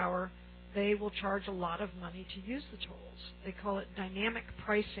rush hour, they will charge a lot of money to use the tolls. They call it dynamic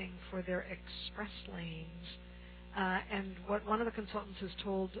pricing for their express lanes. And what one of the consultants has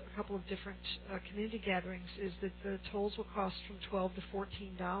told a couple of different community gatherings is that the tolls will cost from $12 to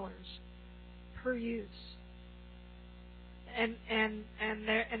 $14 per use. And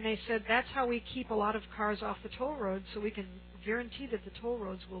they said that's how we keep a lot of cars off the toll roads, so we can guarantee that the toll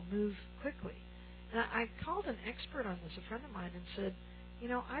roads will move quickly. And I called an expert on this, a friend of mine, and said, you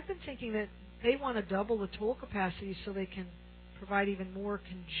know, I've been thinking that they want to double the toll capacity so they can provide even more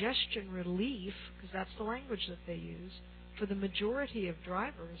congestion relief, because that's the language that they use, for the majority of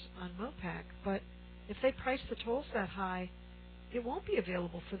drivers on MOPAC. But if they price the tolls that high, it won't be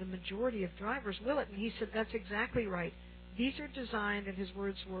available for the majority of drivers, will it? And he said that's exactly right. These are designed, and his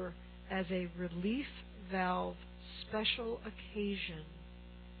words were, as a relief valve special occasion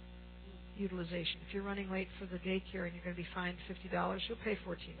utilization. If you're running late for the daycare and you're going to be fined $50, you'll pay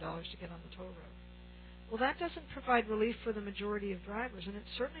 $14 to get on the toll road. Well, that doesn't provide relief for the majority of drivers, and it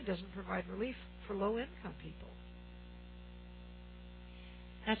certainly doesn't provide relief for low-income people.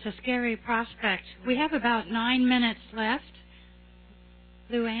 That's a scary prospect. We have about 9 minutes left.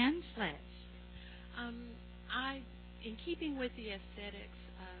 Luann Sledge. In keeping with the aesthetics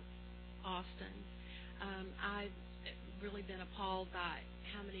of Austin, I've really been appalled by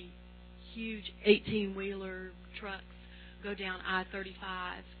how many huge 18-wheeler trucks go down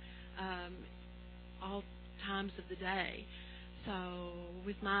I-35 all times of the day. So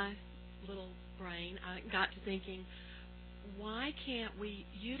with my little brain, I got to thinking, why can't we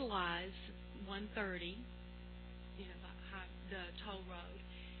utilize 130, the toll road,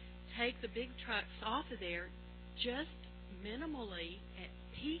 take the big trucks off of there just minimally at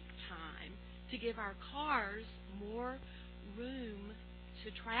peak time to give our cars more room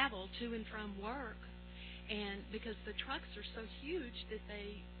to travel to and from work, and because the trucks are so huge that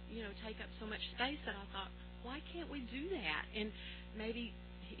they take up so much space, that I thought, why can't we do that? And maybe,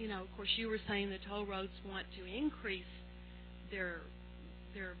 of course, you were saying the toll roads want to increase their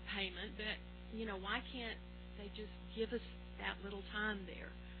payment, but why can't they just give us that little time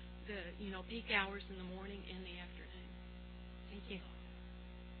there, the peak hours in the morning and the afternoon? Thank you.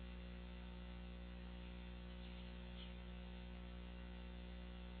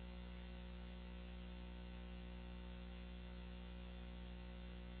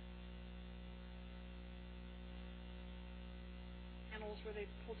 Where they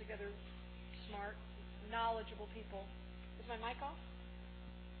pull together smart, knowledgeable people. Is my mic off?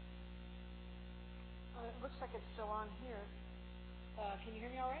 It looks like it's still on here. Can you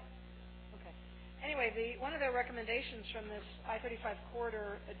hear me all right? Okay. Anyway, one of their recommendations from this I-35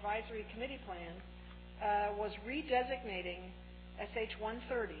 Corridor Advisory Committee plan was redesignating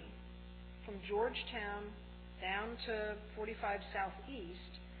SH-130 from Georgetown down to 45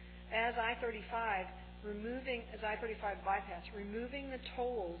 Southeast as I-35, as I-35 bypass, removing the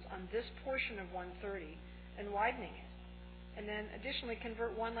tolls on this portion of 130 and widening it. And then additionally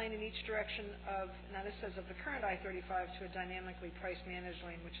convert one lane in each direction of, now this says of the current I-35 to a dynamically priced managed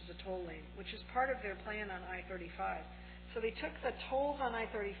lane, which is a toll lane, which is part of their plan on I-35. So they took the tolls on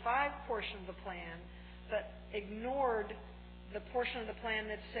I-35 portion of the plan, but ignored the portion of the plan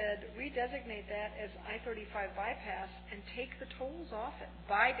that said redesignate that as I-35 bypass and take the tolls off it,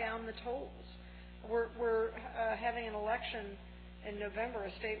 buy down the tolls. We're having an election in November,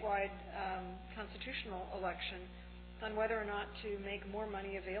 a statewide constitutional election, on whether or not to make more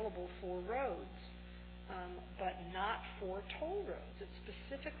money available for roads, but not for toll roads. It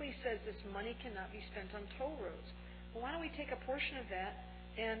specifically says this money cannot be spent on toll roads. Well, why don't we take a portion of that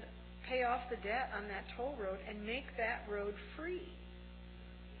and pay off the debt on that toll road and make that road free,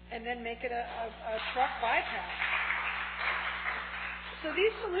 and then make it a truck bypass? So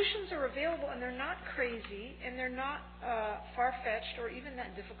these solutions are available, and they're not crazy, and they're not far-fetched or even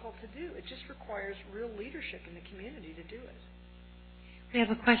that difficult to do. It just requires real leadership in the community to do it. We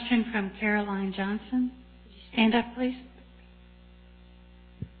have a question from Caroline Johnson. Stand up, please.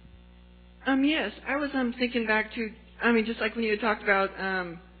 Yes, I was thinking back to, just like when you talked about,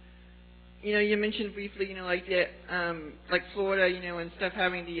 you mentioned briefly, like the, like Florida, and stuff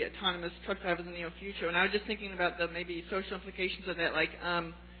having the autonomous truck drivers in the near future. And I was just thinking about the maybe social implications of that. Like,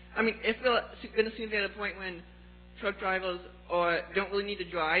 if we're going to soon be at a point when truck drivers don't really need to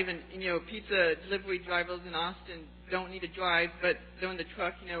drive, and pizza delivery drivers in Austin don't need to drive, but they're in the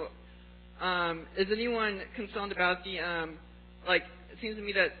truck. Is anyone concerned about the it seems to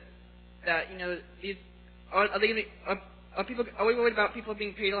me that these are they going to are we worried about people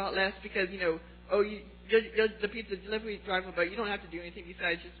being paid a lot less because, you're the pizza delivery driver, but you don't have to do anything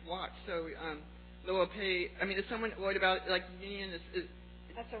besides just watch. So lower pay. Is someone worried about, the union?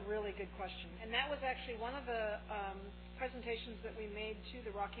 That's a really good question. And that was actually one of the presentations that we made to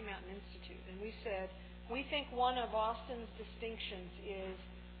the Rocky Mountain Institute. And we said, we think one of Austin's distinctions is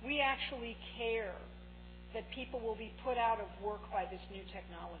we actually care that people will be put out of work by this new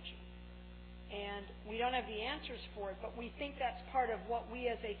technology. And we don't have the answers for it, but we think that's part of what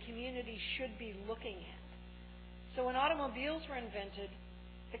we as a community should be looking at. So when automobiles were invented,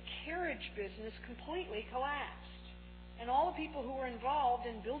 the carriage business completely collapsed. And all the people who were involved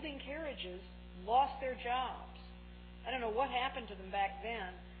in building carriages lost their jobs. I don't know what happened to them back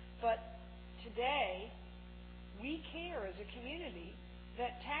then, but today we care as a community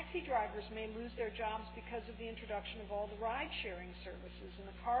that taxi drivers may lose their jobs because of the introduction of all the ride-sharing services and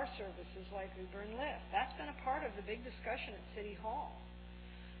the car services like Uber and Lyft. That's been a part of the big discussion at City Hall.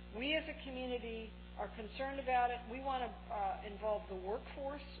 We as a community are concerned about it. We want to involve the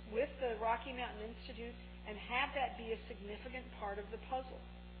workforce with the Rocky Mountain Institute and have that be a significant part of the puzzle.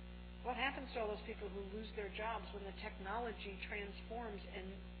 What happens to all those people who lose their jobs when the technology transforms and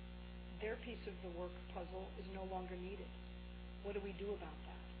their piece of the work puzzle is no longer needed? What do we do about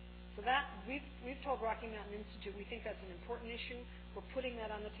that? So that we've told Rocky Mountain Institute we think that's an important issue. We're putting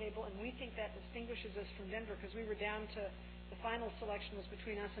that on the table, and we think that distinguishes us from Denver because we were down to the final selection was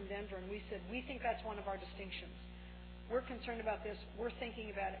between us and Denver, and we said we think that's one of our distinctions. We're concerned about this. We're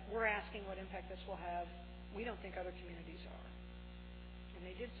thinking about it. We're asking what impact this will have. We don't think other communities are, and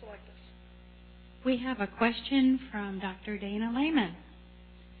they did select us. We have a question from Dr. Dana Lehman.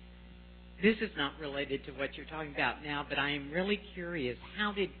 This is not related to what you're talking about now, but I am really curious.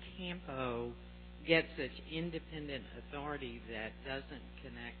 How did Campo get such independent authority that doesn't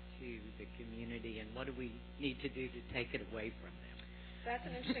connect to the community, and what do we need to do to take it away from them? That's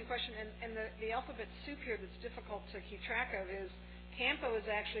an interesting question, and the alphabet soup here that's difficult to keep track of is Campo is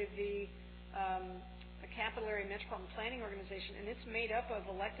actually the Capital Area Metropolitan Planning Organization, and it's made up of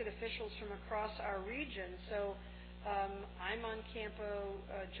elected officials from across our region. So I'm on Campo,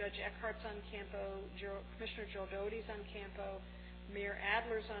 Judge Eckhart's on Campo, Commissioner Joe Doty's on Campo, Mayor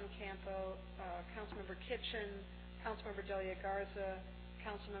Adler's on Campo, Councilmember Kitchen, Councilmember Delia Garza,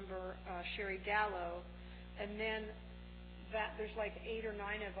 Councilmember Sherry Gallo, and then there's like 8 or 9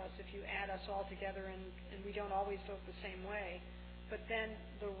 of us if you add us all together, and we don't always vote the same way. But then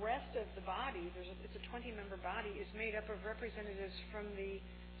the rest of the body, it's a 20-member body, is made up of representatives from the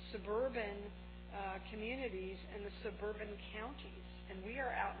suburban communities and the suburban counties, and we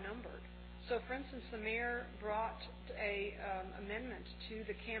are outnumbered. So, for instance, the mayor brought a amendment to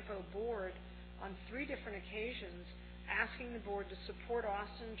the Campo board on 3 different occasions asking the board to support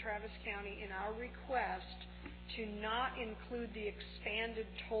Austin and Travis County in our request to not include the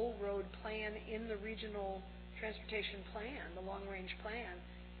expanded toll road plan in the regional transportation plan, the long-range plan,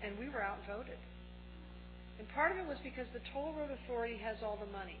 and we were outvoted. And part of it was because the toll road authority has all the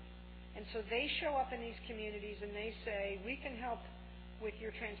money. And so they show up in these communities and they say, we can help with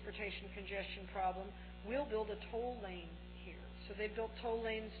your transportation congestion problem. We'll build a toll lane here. So they've built toll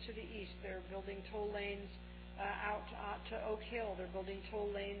lanes to the east. They're building toll lanes out to Oak Hill. They're building toll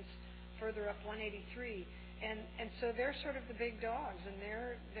lanes further up 183. And so they're sort of the big dogs, and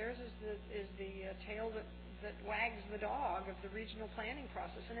theirs is the tail that wags the dog of the regional planning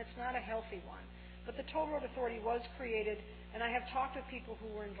process, and it's not a healthy one. But the Toll Road Authority was created, and I have talked with people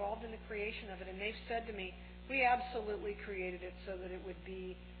who were involved in the creation of it, and they've said to me, we absolutely created it so that it would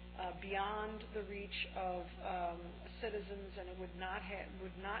be beyond the reach of citizens, and it would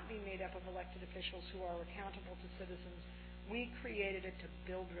not be made up of elected officials who are accountable to citizens. We created it to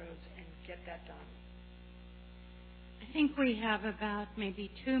build roads and get that done. I think we have about maybe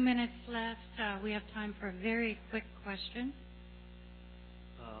 2 minutes left. We have time for a very quick question.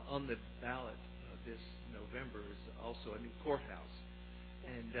 On the ballot this November is also a new courthouse.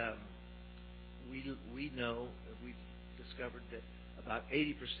 And we know, we've discovered that about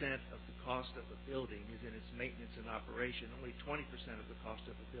 80% of the cost of a building is in its maintenance and operation. Only 20% of the cost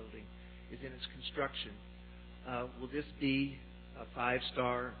of a building is in its construction. Will this be a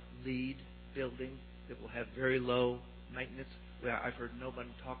 5-star LEED building that will have very low maintenance? Well, I've heard nobody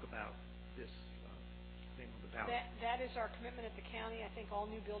talk about this thing on the ballot. That is our commitment at the county. I think all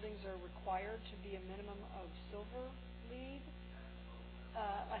new buildings are required to be a minimum of silver LEED.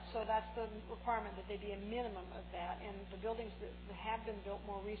 So that's the requirement, that they be a minimum of that. And the buildings that have been built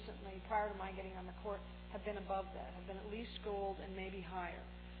more recently, prior to my getting on the court, have been above that, have been at least gold and maybe higher.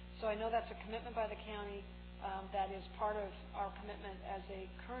 So I know that's a commitment by the county. That is part of our commitment as a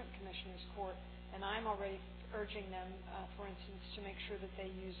current commissioner's court. And I'm already urging them, for instance, to make sure that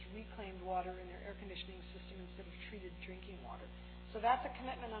they use reclaimed water in their air conditioning system instead of treated drinking water. So that's a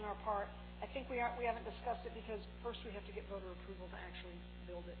commitment on our part. I think we haven't discussed it because first we have to get voter approval to actually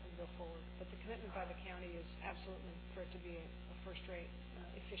build it and go forward. But the commitment by the county is absolutely for it to be a first-rate,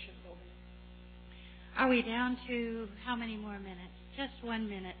 efficient building. Are we down to how many more minutes? Just 1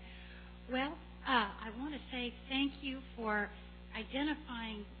 minute. Well, I want to say thank you for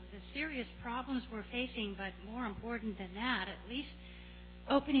identifying the serious problems we're facing, but more important than that, at least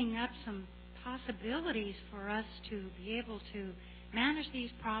opening up some possibilities for us to be able to manage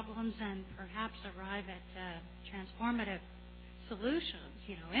these problems and perhaps arrive at transformative solutions,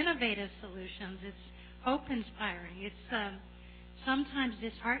 innovative solutions. It's hope-inspiring. It's sometimes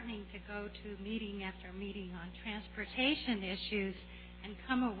disheartening to go to meeting after meeting on transportation issues and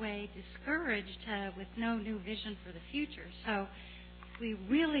come away discouraged with no new vision for the future. So we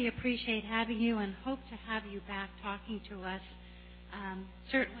really appreciate having you and hope to have you back talking to us,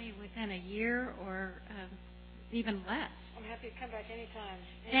 certainly within a year or even less. I'm happy to come back anytime.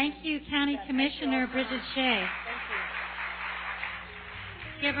 Thank you, County Commissioner Brigid Shea. Thank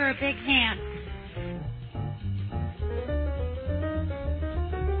you. Give her a big hand.